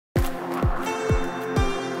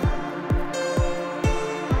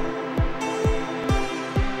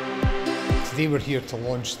They were here to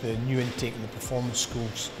launch the new intake in the performance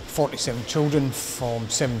schools. 47 children from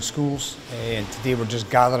 7 schools, and today we're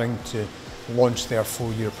just gathering to launch their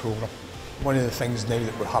 4-year programme. One of the things now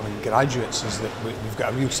that we're having graduates is that we've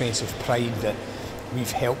got a real sense of pride that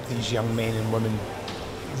we've helped these young men and women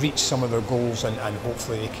reach some of their goals, and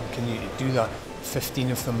hopefully they can continue to do that.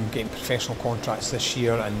 15 of them getting professional contracts this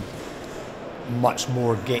year and much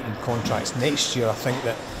more getting contracts next year. I think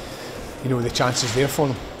that, you know, the chance is there for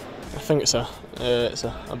them. I think it's a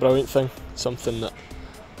brilliant thing, something that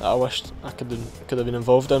I wished I could have been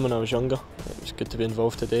involved in when I was younger. It was good to be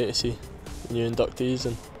involved today to see the new inductees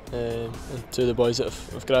and 2 of the boys that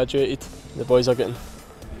have graduated. The boys are getting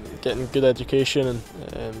good education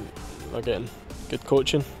and are getting good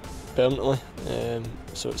coaching permanently,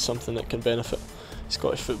 so it's something that can benefit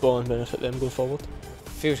Scottish football and benefit them going forward. It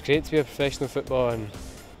feels great to be a professional footballer, and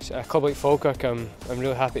a club like Falkirk, I'm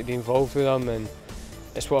really happy to be involved with them, and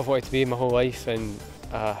it's what I've wanted to be my whole life, and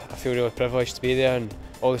I feel really privileged to be there, and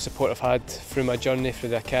all the support I've had through my journey through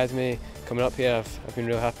the academy coming up here, I've been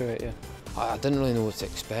really happy with it. Yeah. I didn't really know what to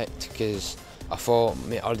expect, because I thought,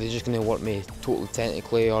 are they just going to work me totally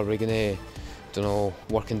technically, or are we going to,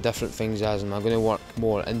 work in different things as, am I going to work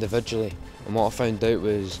more individually? And what I found out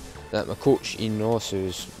was that my coach Ian Ross,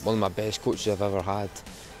 who's one of my best coaches I've ever had,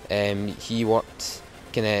 he worked,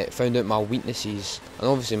 found out my weaknesses and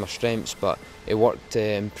obviously my strengths, but he worked to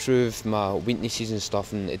improve my weaknesses and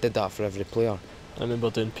stuff, and he did that for every player. I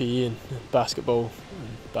remember doing PE and basketball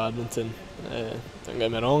and badminton. Don't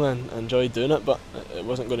get me wrong, I enjoyed doing it, but it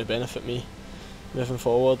wasn't going to benefit me moving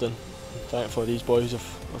forward, and thankfully these boys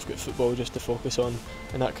have got football just to focus on,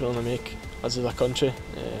 and that can only make us as a country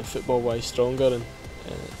football-wise stronger and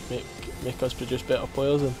make us produce better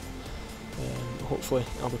players, and hopefully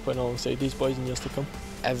I'll be playing alongside these boys in years to come.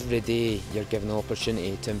 Every day you're given the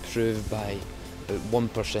opportunity to improve by about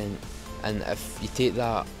 1%, and if you take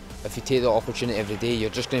that opportunity every day, you're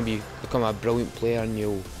just going to become a brilliant player, and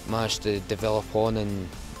you'll manage to develop on and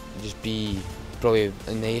just be probably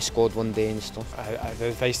in the A squad one day and stuff. The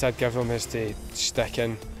advice I'd give them is to stick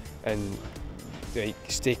in and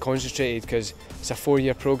stay concentrated, because it's a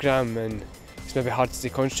 4-year programme and it's maybe hard to stay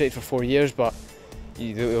concentrated for 4 years, but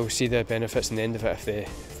you'll see the benefits in the end of it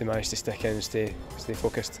if they manage to stick in and stay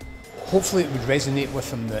focused. Hopefully it would resonate with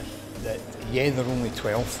them that yeah, they're only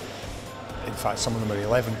 12. In fact, some of them are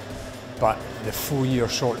 11, but the 4-year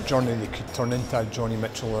short journey, they could turn into a Johnny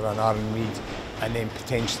Mitchell or an Aaron Reid, and then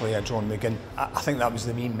potentially a John McGinn. I think that was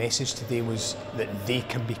the main message today, was that they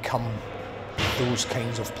can become those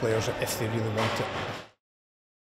kinds of players if they really want it.